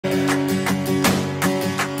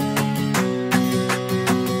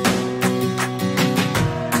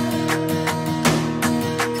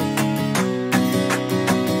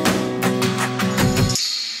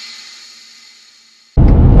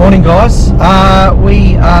Morning guys,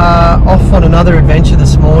 we are off on another adventure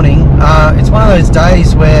this morning. It's one of those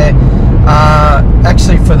days where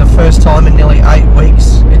actually for the first time in nearly 8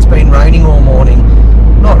 weeks it's been raining all morning.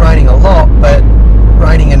 Not raining a lot, but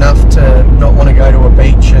raining enough to not want to go to a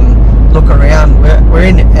beach and look around. We're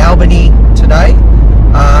in Albany today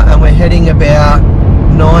and we're heading about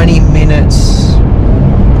 90 minutes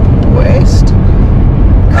west.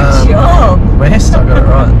 Good job! West, I got it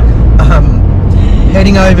right.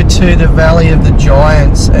 Heading over to the Valley of the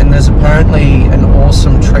Giants, and there's apparently an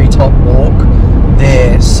awesome treetop walk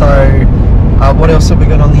there. So what else have we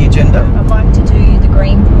got on the agenda? I'd like to do the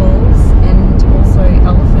green pools and also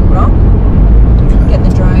Elephant Rock. Get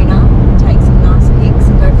the drone up, take some nice pics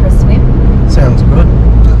and go for a swim. Sounds good.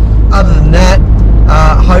 Other than that,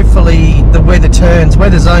 hopefully the weather turns.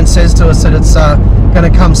 Weather zone says to us that it's going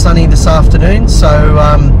to come sunny this afternoon, so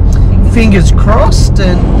fingers crossed.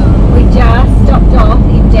 And we just stopped off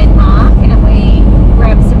in Denmark and we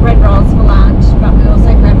grabbed some bread rolls for lunch, but we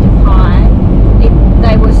also grabbed a pie.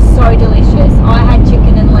 They were so delicious. I had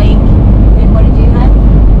chicken and leek, and what did you have?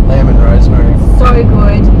 Lamb and rosemary. So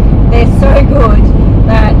good. They're so good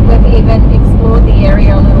that we've even explored the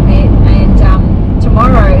area a little bit, and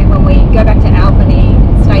tomorrow when we go back to Albany,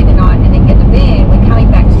 stay the night and then get the van, we're coming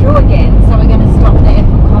back through again, so we're going to stop there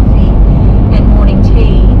for coffee and morning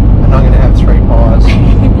tea. And I'm going to have 3 pies.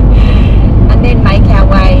 And then make our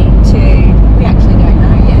way to, we actually don't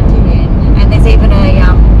know yet, do we? And there's even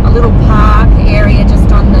a little park area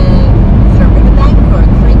just on the, is it a riverbank or a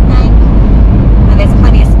creek bank? And there's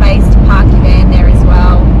plenty of space to park your van there as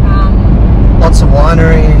well. Lots of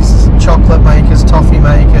wineries, chocolate makers, toffee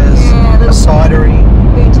makers, yeah, a cidery,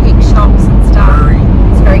 boutique shops and stuff. brewery.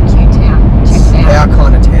 It's a very cute town. Check it out. Our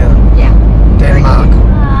kind of town. Yeah.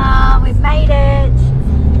 Denmark. We've made it.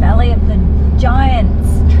 Valley of the Giants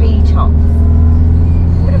tree top.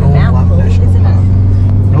 Bit of a mouthful, isn't it?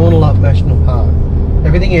 Nornalup National Park.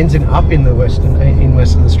 Everything ends in up in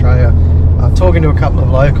Western Australia. Talking to a couple of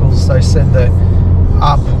locals, they said that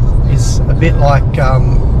up is a bit like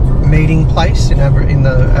meeting place in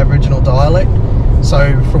the Aboriginal dialect.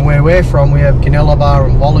 So from where we're from, we have Ginella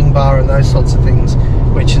and Wollongbar and those sorts of things,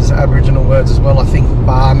 which is Aboriginal words as well. I think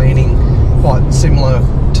bar meaning quite similar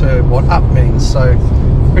to what up means. So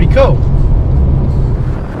pretty cool.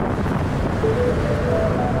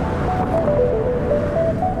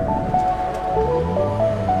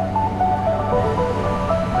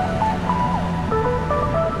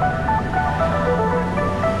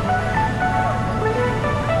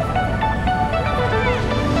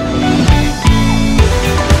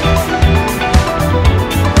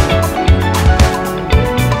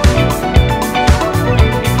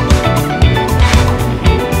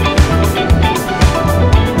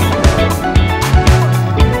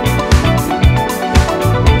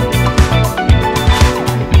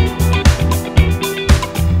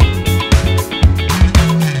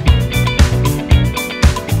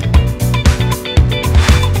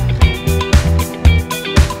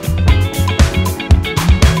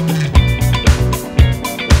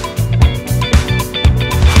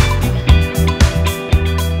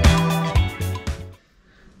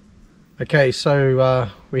 Okay, so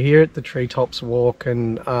we're here at the Treetops Walk,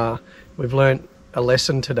 and we've learnt a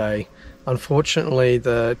lesson today. Unfortunately,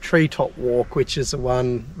 the Treetop Walk, which is the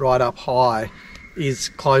one right up high, is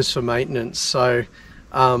closed for maintenance. So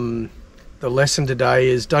the lesson today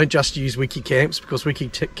is don't just use Wikicamps, because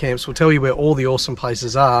Wikicamps will tell you where all the awesome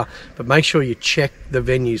places are, but make sure you check the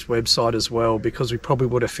venue's website as well, because we probably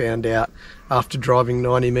would have found out after driving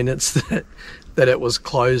 90 minutes that it was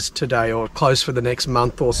closed today, or closed for the next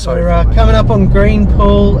month or so. We're coming up on Green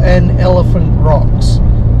Pool and Elephant Rocks.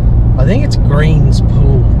 I think it's Green's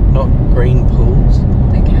Pool, not Green Pools.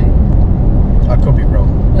 Okay. I could be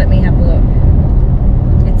wrong. Let me have a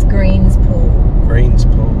look. It's Green's Pool. Green's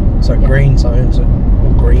Pool. So yep. Greens owns it,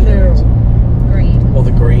 or Green owns it. Green. Or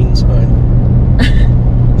the Greens own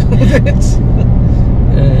it.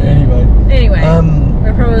 Anyway.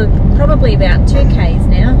 We're probably about 2Ks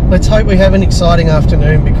now. Let's hope we have an exciting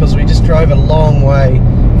afternoon, because we just drove a long way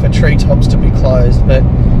for treetops to be closed. But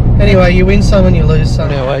anyway, you win some and you lose some.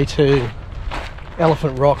 On our way to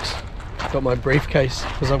Elephant Rocks. Got my briefcase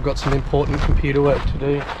because I've got some important computer work to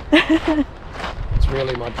do. It's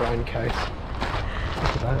really my drone case.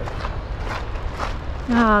 Look at that.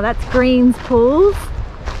 Oh, that's Green's Pools.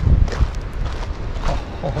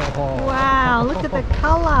 Oh. Wow, look at the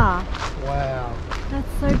colour. Wow.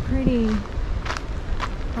 That's so pretty.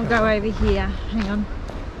 I'll go over here. Hang on.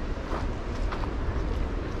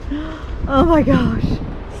 Oh my gosh.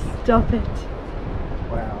 Stop it.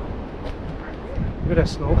 Wow. Look at our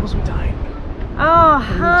snorkels we're doing. Oh,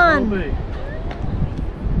 hun.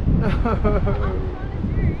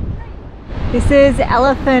 This is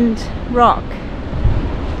Elephant Rock.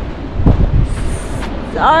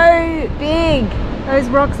 So big. Those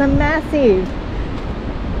rocks are massive.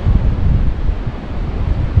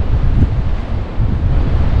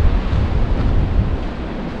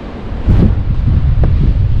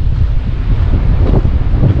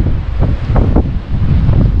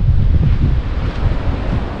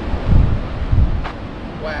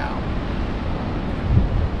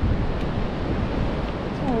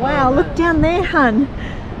 Wow, look down there, hun.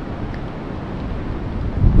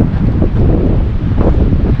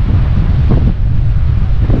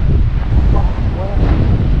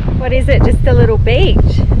 What is it? Just a little beach?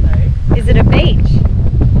 Hey. Is it a beach?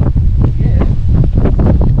 Yeah.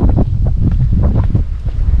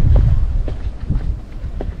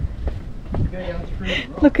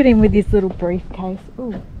 Look at him with his little briefcase.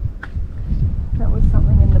 Ooh, that was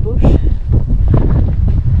something in the bush.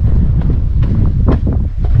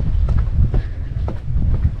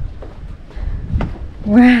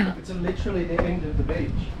 Wow. It's literally the end of the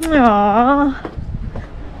beach. Aww.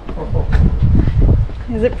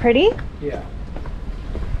 Is it pretty? Yeah.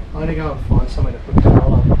 I need to go and find somewhere to put the car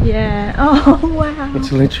on. Yeah. Oh, wow.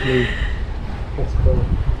 It's literally, that's cool.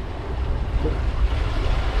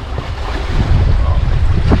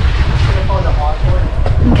 I'm gonna find a high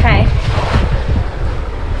point. Okay.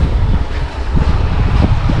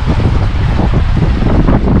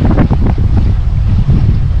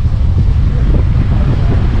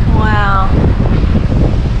 Wow.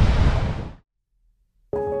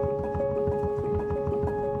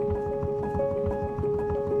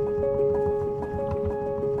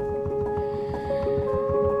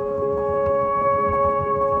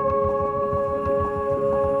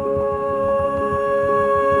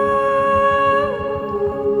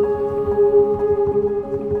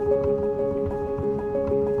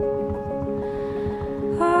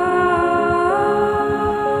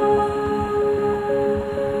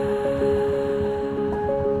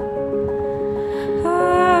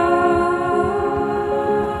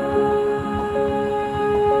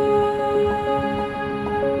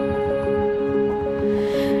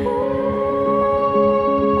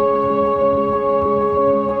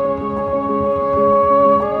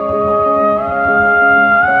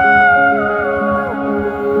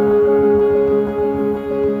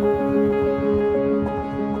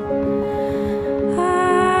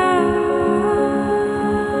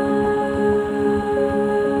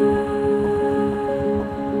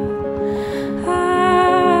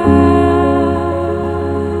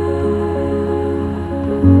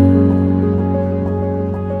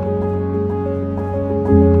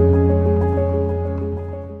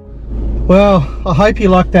 Well, I hope you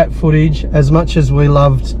liked that footage as much as we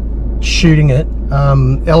loved shooting it.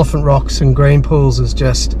 Elephant Rocks and Green Pools is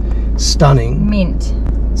just stunning. Mint.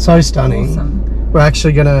 So stunning. Awesome. We're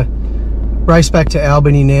actually gonna race back to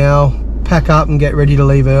Albany now, pack up and get ready to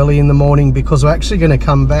leave early in the morning because we're actually gonna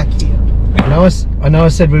come back here. I know I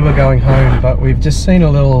said we were going home, but we've just seen a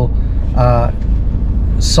little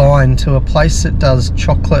sign to a place that does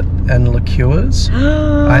chocolate and liqueurs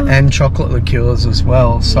and chocolate liqueurs as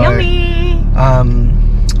well. So Yummy. I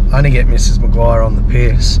only get Mrs. Maguire on the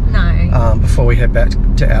piss before we head back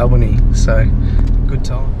to Albany, so good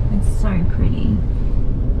time. It's so pretty.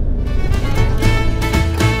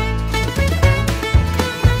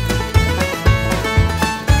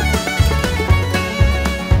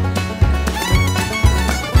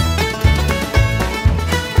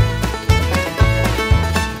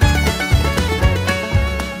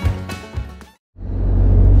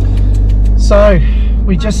 So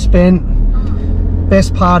we just spent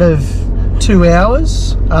best part of 2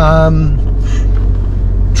 hours trying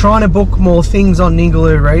to book more things on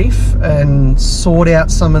Ningaloo Reef and sort out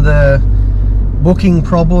some of the booking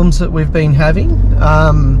problems that we've been having.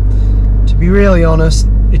 To be really honest,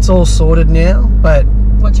 it's all sorted now, but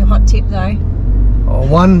What's your hot tip though?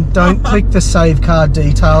 one, don't click the save card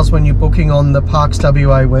details when you're booking on the Parks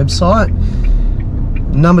WA website.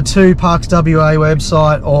 Number two, Parks WA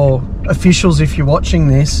website or officials, if you're watching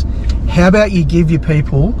this, how about you give your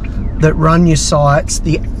people that run your sites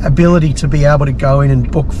the ability to be able to go in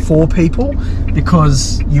and book for people,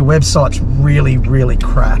 because your website's really, really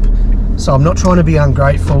crap. So I'm not trying to be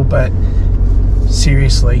ungrateful, but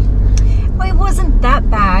seriously. Well, it wasn't that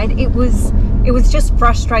bad. It was just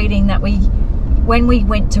frustrating that when we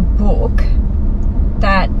went to book,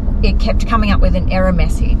 that it kept coming up with an error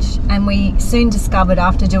message, and we soon discovered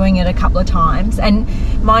after doing it a couple of times, and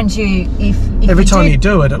mind you, if every time you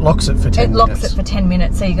do it, it locks it for 10 minutes. It locks it for 10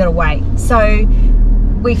 minutes, so you got to wait. So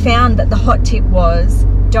we found that the hot tip was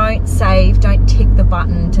don't tick the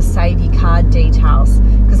button to save your card details,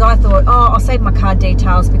 because I thought, oh, I'll save my card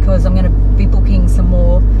details because I'm going to be booking some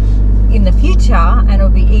more in the future and it'll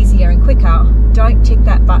be easier and quicker. Don't tick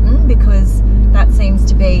that button, because that seems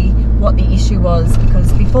to be what the issue was,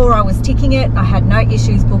 because before I was ticking it I had no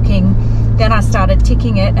issues booking, then I started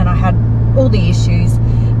ticking it and I had all the issues,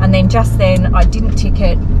 and then just then I didn't tick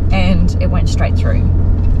it and it went straight through.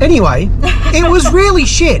 Anyway, it was really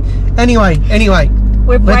shit. Anyway.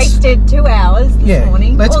 We've wasted 2 hours this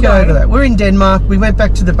morning. Let's go over that. We're in Denmark. We went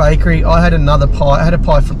back to the bakery. I had another pie. I had a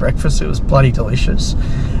pie for breakfast. It was bloody delicious.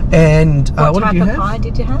 And what type did you of have? pie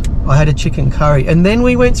did you have? I had a chicken curry. And then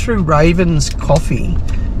we went through Raven's Coffee.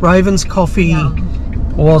 Raven's Coffee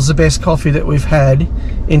Yum. was the best coffee that we've had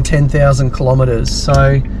in 10,000 kilometres.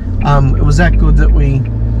 So it was that good that we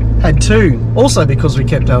had two, also because we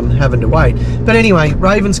kept on having to wait. But anyway,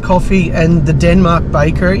 Raven's Coffee and the Denmark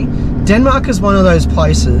Bakery. Denmark is one of those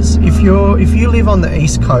places, if you live on the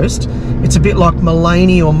east coast, it's a bit like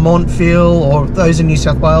Mullaney or Montville, or those in New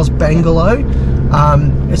South Wales, Bangalore.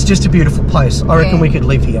 It's just a beautiful place. I reckon we could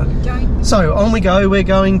live here. So on we go. We're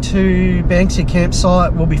going to Banksia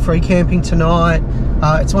campsite. We'll be free camping tonight.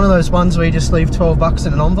 It's one of those ones where you just leave 12 bucks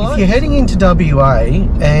in an envelope. If you're heading into WA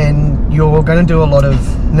and you're going to do a lot of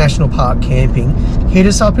national park camping, hit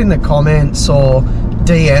us up in the comments or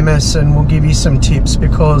DM us and we'll give you some tips,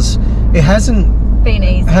 because it hasn't been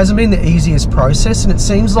the easiest process, and it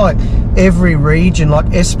seems like every region, like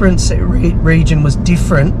Esperance region was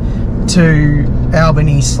different to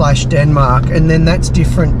Albany / Denmark, and then that's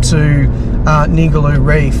different to Ningaloo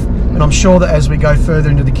Reef, and I'm sure that as we go further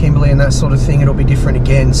into the Kimberley and that sort of thing, it'll be different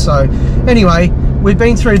again. So anyway, we've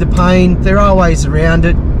been through the pain. There are ways around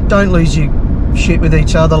it. Don't lose your shit with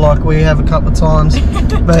each other like we have a couple of times.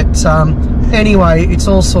 But anyway, it's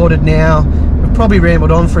all sorted now. We've probably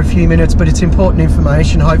rambled on for a few minutes, but it's important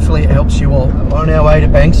information. Hopefully it helps you all. On our way to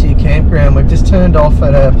Banksia campground, we've just turned off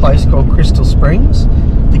at a place called Crystal Springs.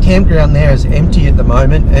 The campground there is empty at the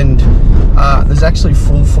moment, and there's actually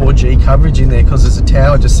full 4G coverage in there because there's a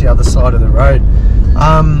tower just the other side of the road.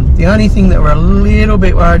 The only thing that we're a little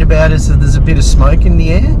bit worried about is that there's a bit of smoke in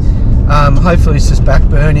the air. Hopefully it's just back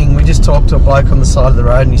burning. We just talked to a bloke on the side of the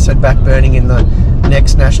road and he said back burning in the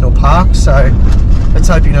next national park, so let's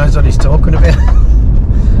hope he knows what he's talking about.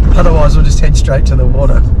 Otherwise we'll just head straight to the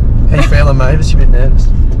water. How you feeling, Mavis? You a bit nervous?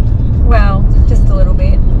 Well, just a little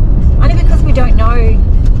bit. Only because we don't know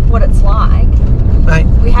what it's like. Mate,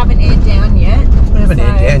 we haven't aired down yet. We haven't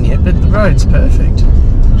aired down yet, but the road's perfect. A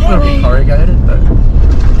little bit corrugated, but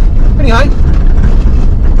anyway,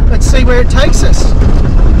 let's see where it takes us.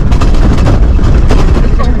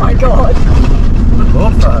 Oh my god. Good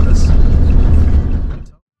Lord, fathers.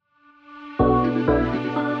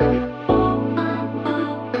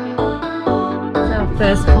 It's our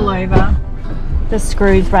first pullover. The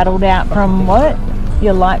screws rattled out from what?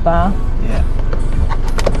 Your light bar. Yeah.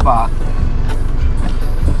 But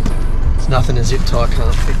it's nothing a zip tie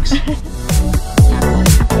can't fix.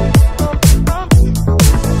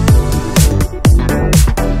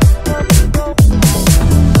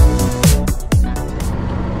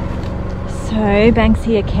 So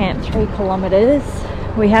Banksia Camp, 3 kilometres.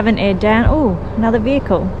 We haven't aired down. Oh, another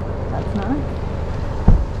vehicle. That's nice.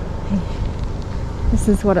 This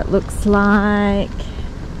is what it looks like.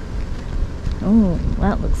 Oh,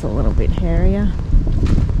 that looks a little bit hairier.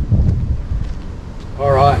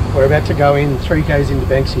 Alright, we're about to go in 3 k's into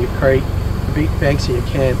Banksia Creek, Banksia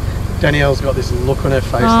Camp. Danielle's got this look on her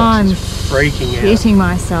face like she's freaking out. Shitting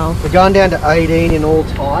myself. We're going down to 18 in all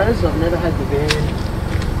tyres. I've never had the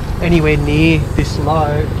van anywhere near this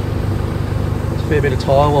low. It's a fair bit of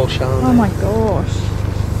tyre wall showing. Oh my gosh.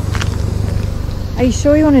 Are you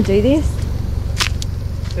sure you want to do this?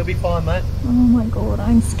 It'll be fine, mate. Oh my god,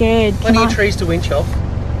 I'm scared. Plenty of trees to winch off.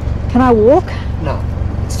 Can I walk? No.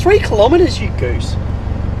 It's 3 kilometres, you goose.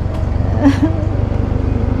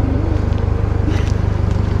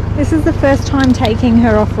 This is the first time taking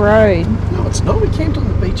her off-road. No, it's not. We camped on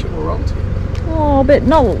the beach at Warolti. Oh, but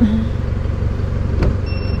not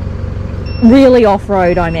really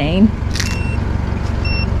off-road, I mean.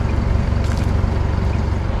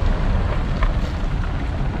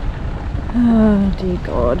 Oh dear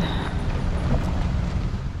God.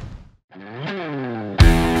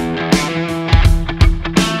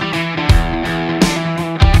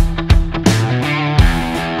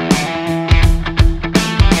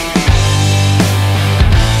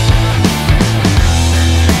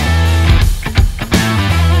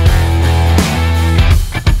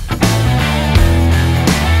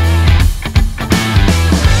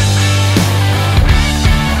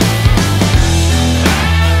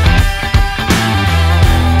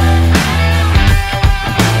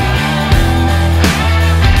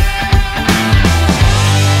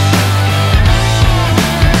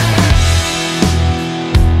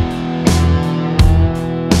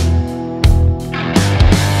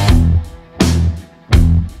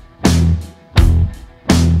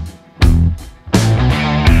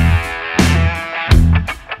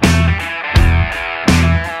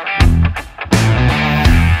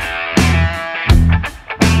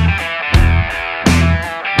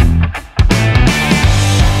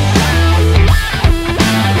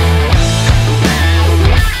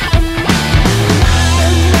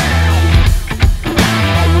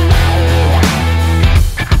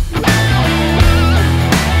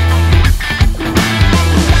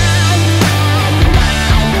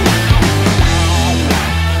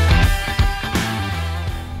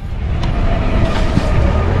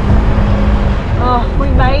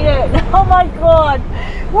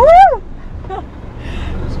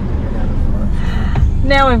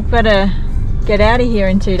 Now we've got to get out of here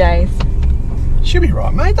in 2 days. Should be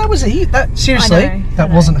right, mate. That was seriously, I know. that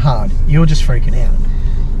wasn't hard. You were just freaking out.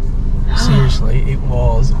 Seriously, it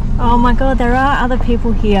was. Oh my god, there are other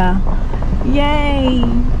people here. Yay!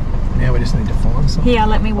 Now we just need to find something. Here,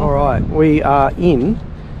 let me walk. Alright, we are in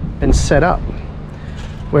and set up.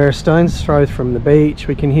 We're a stone's throw from the beach.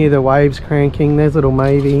 We can hear the waves cranking. There's little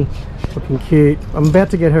Mavie, looking cute. I'm about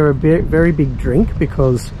to get her a very big drink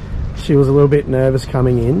because she was a little bit nervous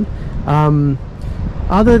coming in.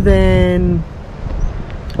 Other than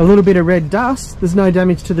a little bit of red dust, there's no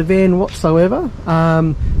damage to the van whatsoever.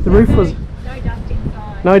 The roof was... No dust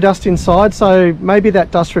inside. No dust inside, so maybe that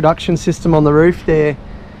dust reduction system on the roof there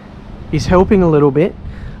is helping a little bit.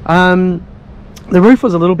 The roof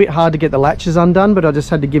was a little bit hard to get the latches undone, but I just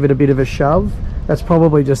had to give it a bit of a shove. That's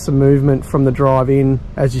probably just some movement from the drive in.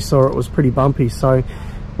 As you saw, it was pretty bumpy. So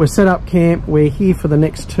we're set up camp. We're here for the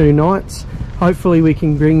next 2 nights. Hopefully we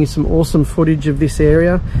can bring you some awesome footage of this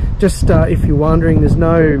area. Just if you're wondering, there's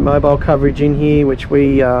no mobile coverage in here, which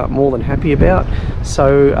we are more than happy about.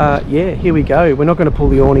 So yeah, here we go. We're not going to pull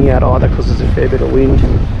the awning out either because there's a fair bit of wind.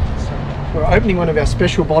 So we're opening one of our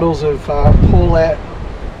special bottles of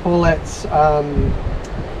Paulette's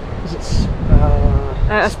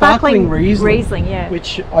sparkling Riesling, yeah,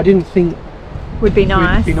 which I didn't think would be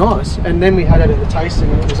nice. And then we had it at the tasting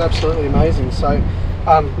and it was absolutely amazing. So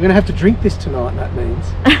we're going to have to drink this tonight, that means.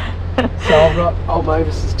 So I've got old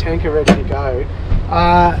Mavis's tanker ready to go,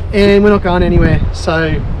 and we're not going anywhere.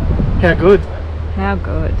 So how good? How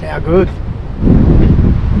good? How good?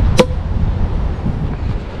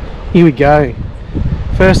 Here we go.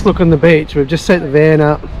 First look on the beach. We've just set the van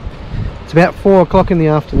up. It's about 4 o'clock in the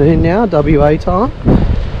afternoon now, WA time.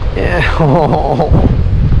 Yeah.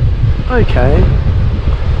 Okay.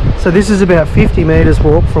 So this is about 50 metres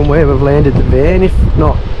walk from where we've landed the van, if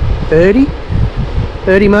not 30.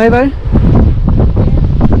 30, Mabo?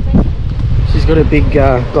 She's got a big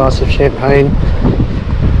glass of champagne.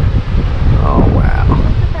 Oh wow.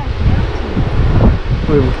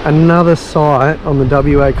 We've another site on the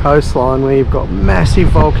WA coastline where you've got massive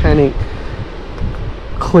volcanic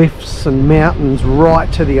cliffs and mountains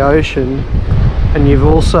right to the ocean, and you've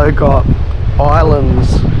also got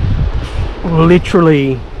islands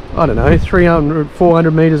literally, I don't know, 300,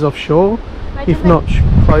 400 metres offshore, if not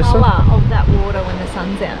closer. Of that water when the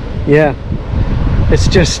sun's out. Yeah, it's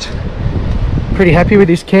just pretty happy with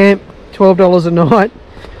this camp. $12 a night.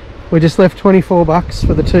 We just left 24 bucks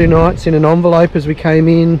for the 2 nights in an envelope as we came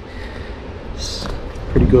in. It's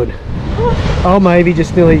pretty good. Oh, Mavie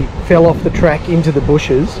just nearly fell off the track into the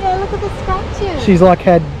bushes. Yeah, look at the statue. She's like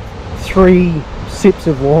had 3 sips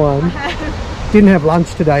of wine. Didn't have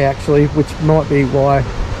lunch today actually, which might be why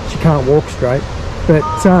she can't walk straight. But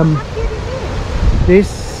how cute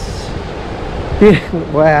is this,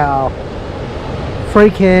 wow, free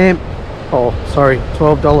camp. Oh, sorry,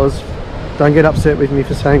 $12. Don't get upset with me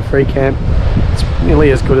for saying free camp. It's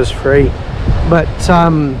nearly as good as free. But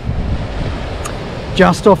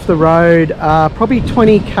just off the road, probably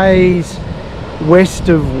 20 k's west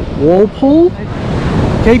of Walpole.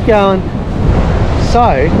 Keep going.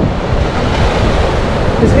 So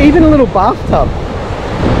there's even a little bathtub.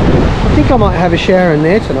 I think I might have a shower in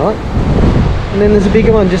there tonight. And then there's a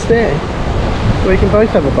bigger one just there, where we can both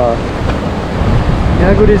have a bath.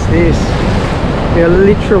 How good is this? We are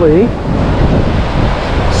literally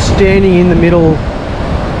standing in the middle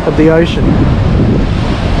of the ocean.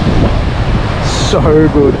 So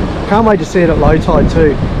good. Can't wait to see it at low tide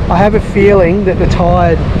too. I have a feeling that the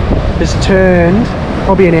tide has turned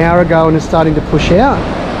probably an hour ago and is starting to push out.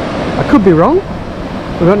 I could be wrong.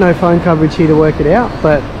 We've got no phone coverage here to work it out,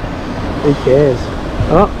 but who cares?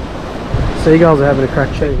 Oh, seagulls are having a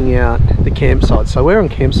crack checking out the campsite. So we're on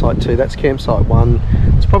campsite 2. That's campsite 1.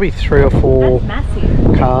 It's probably 3 or 4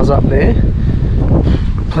 cars up there.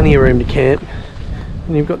 Plenty of room to camp.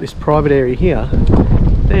 And you've got this private area here.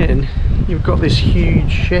 Then you've got this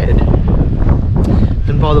huge shed.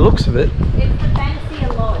 And by the looks of it, it's the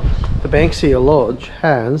Banksia Lodge. The Banksia Lodge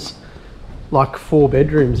has like 4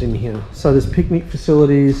 bedrooms in here. So there's picnic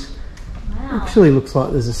facilities. Wow. Actually looks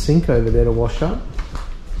like there's a sink over there to wash up.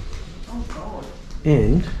 Oh God.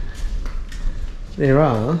 And there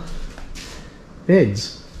are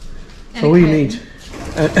beds. And so all you need,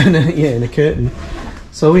 and a curtain.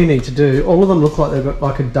 So all you need to do, all of them look like they've got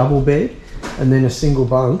like a double bed and then a single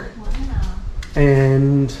bunk. Wow.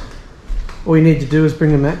 And all you need to do is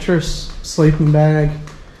bring a mattress, sleeping bag,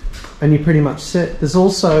 and you're pretty much set. There's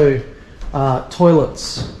also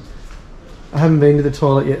toilets. I haven't been to the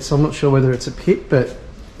toilet yet, so I'm not sure whether it's a pit, but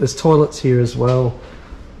there's toilets here as well.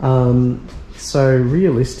 So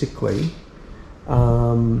realistically,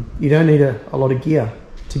 You don't need a lot of gear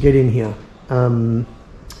to get in here.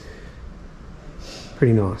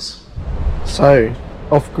 Pretty nice. So,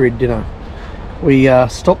 off-grid dinner. We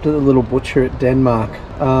stopped at the little butcher at Denmark,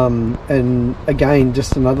 and again,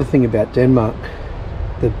 just another thing about Denmark,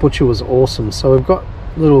 the butcher was awesome. So we've got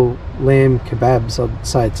little lamb kebabs. I'd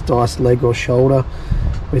say it's diced leg or shoulder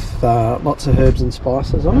with lots of herbs and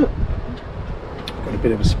spices on it. Got a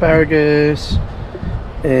bit of asparagus,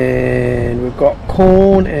 and we've got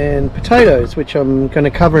corn and potatoes, which I'm going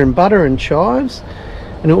to cover in butter and chives,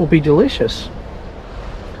 and it will be delicious.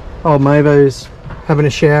 Oh, Mavo's having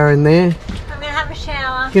a shower in there. I'm going to have a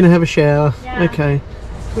shower. Gonna have a shower. Yeah. Okay.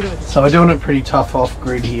 So we're doing it pretty tough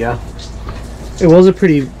off-grid here. It was a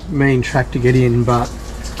pretty mean track to get in, but...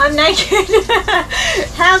 I'm naked.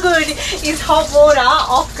 How good is hot water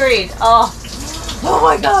off-grid? Oh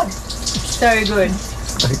my god. So good.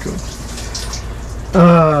 So good.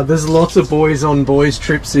 There's lots of boys on boys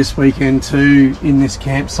trips this weekend too in this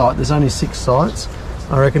campsite. There's only 6 sites.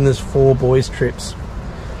 I reckon there's 4 boys trips.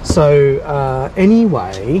 So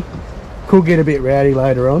anyway, could get a bit rowdy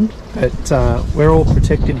later on, but we're all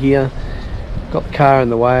protected here. Got the car in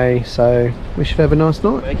the way, so we should have a nice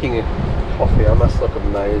night. Making a coffee, I must look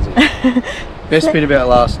amazing. Best bit about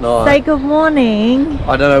last night. Say good morning.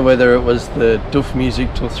 I don't know whether it was the duff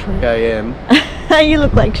music till 3 AM You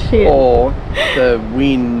look like shit. or the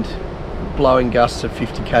wind blowing gusts of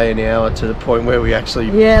 50k an hour to the point where we actually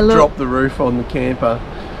dropped the roof on the camper.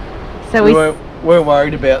 So we weren't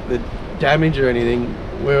worried about the damage or anything.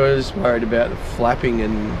 We were just worried about the flapping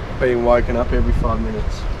and being woken up every 5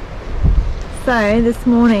 minutes. So this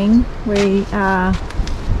morning we are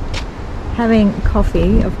having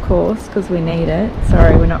coffee, of course, because we need it.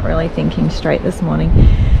 Sorry, we're not really thinking straight this morning.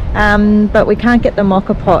 But we can't get the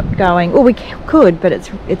mocha pot going. Well, we could, but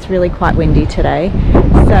it's really quite windy today,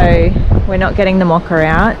 so we're not getting the mocha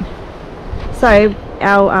out. So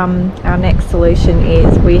our next solution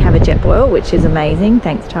is we have a jet boil, which is amazing.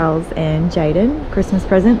 Thanks Charles and Jaden, Christmas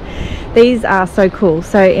present. These are so cool.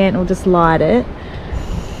 So Ant will just light it.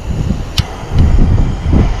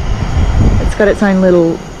 It's got its own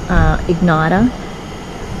little igniter,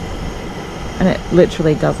 and it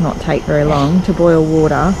literally does not take very long to boil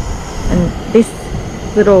water, and this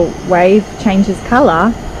little wave changes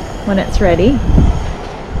colour when it's ready,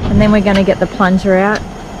 and then we're going to get the plunger out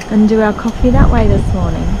and do our coffee that way this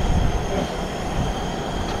morning.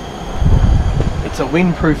 It's a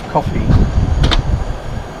windproof coffee,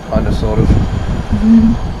 kind of, sort of.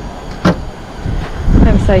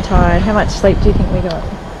 I'm so tired. How much sleep do you think we got?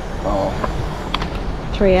 Oh,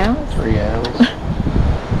 3 hours? 3 hours.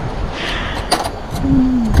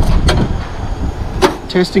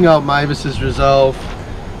 Testing old Mavis's resolve.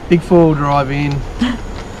 Big 4-wheel drive in.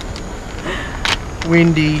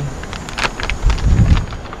 Windy.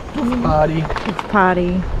 Party. It's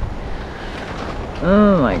party.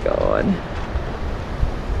 Oh my god.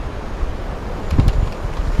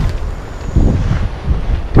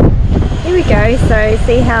 Here we go. So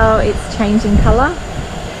see how it's changing colour?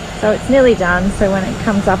 So it's nearly done, so when it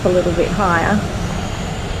comes up a little bit higher,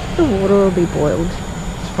 the water will be boiled.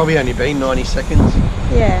 It's probably only been 90 seconds.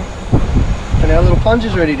 Yeah. And our little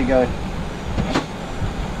plunger's ready to go.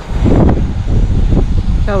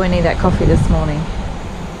 Oh, we need that coffee this morning.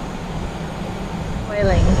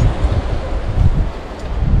 Boiling.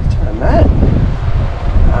 Turn that.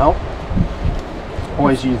 Ow.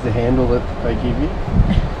 Always use the handle that they give you.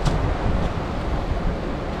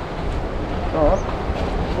 Alright.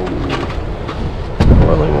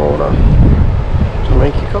 Boiling water to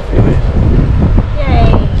make your coffee with. Yay!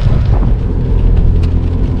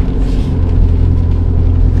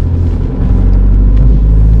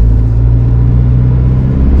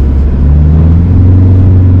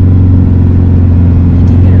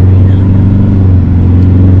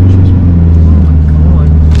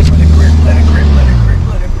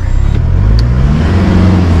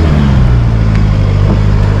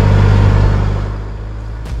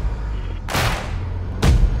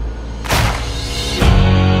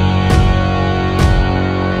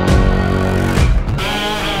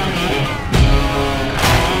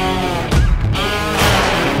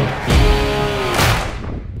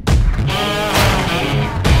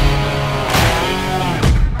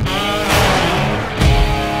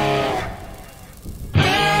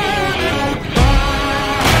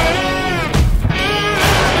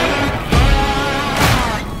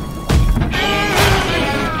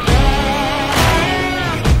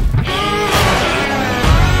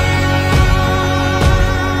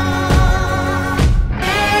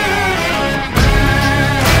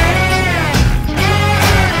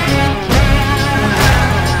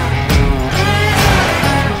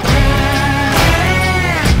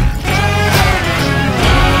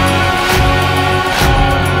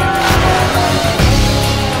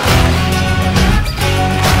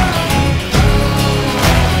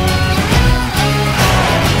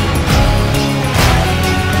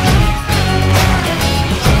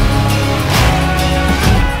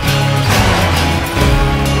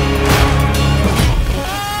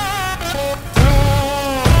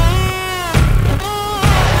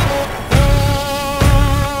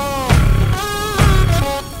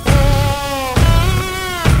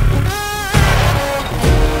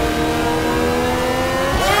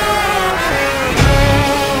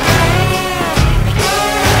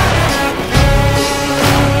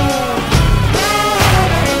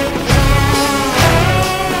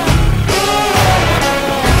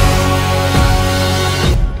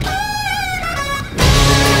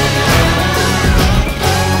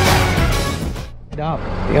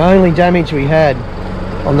 only damage we had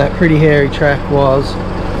on that pretty hairy track was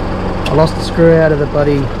I lost the screw out of the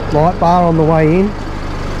bloody light bar on the way in,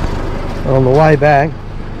 and on the way back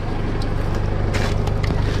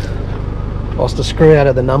lost a screw out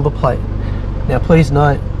of the number plate. Now please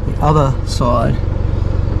note, the other side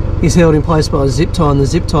is held in place by a zip tie, and the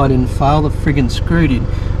zip tie didn't fail, the friggin' screw did.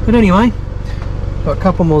 But anyway, got a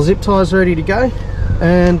couple more zip ties ready to go,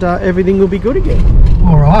 and everything will be good again.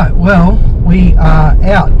 Alright, well, we are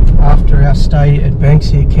out after our stay at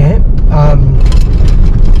Banksia Camp.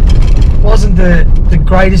 Wasn't the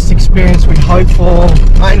greatest experience we'd hoped for,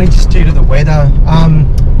 mainly just due to the weather.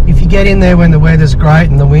 If you get in there when the weather's great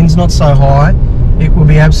and the wind's not so high, it will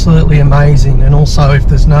be absolutely amazing. And also, if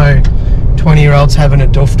there's no 20-year-olds having a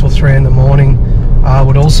doof till 3 in the morning,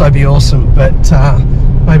 would also be awesome. But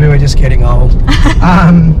maybe we're just getting old.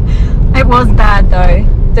 It was bad though.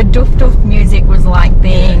 The doof music was like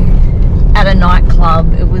being at a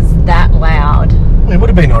nightclub. It was that loud. It would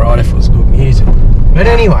have been alright if it was good music. But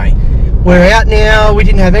anyway, we're out now. We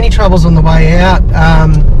didn't have any troubles on the way out.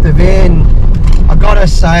 The van, I gotta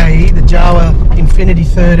say, the Jawa Infinity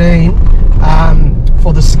 13,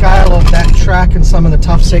 for the scale of that track and some of the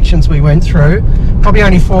tough sections we went through, probably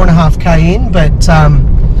only 4.5k in, but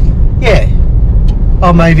yeah.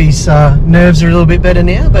 Oh, maybe his nerves are a little bit better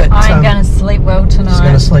now, but I ain't gonna sleep well tonight. He's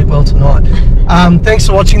gonna sleep well tonight. Thanks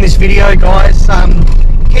for watching this video, guys.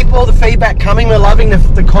 Keep all the feedback coming. We're loving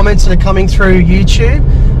the comments that are coming through YouTube,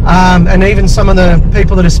 and even some of the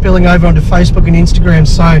people that are spilling over onto Facebook and Instagram.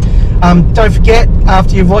 So don't forget,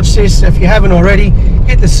 after you've watched this, if you haven't already,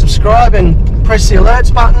 hit the subscribe and press the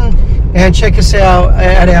alerts button, and check us out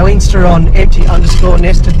at our Insta on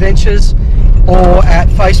empty_nest adventures, or at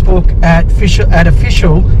Facebook at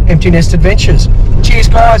official Empty Nest Adventures. Cheers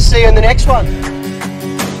guys, see you in the next one.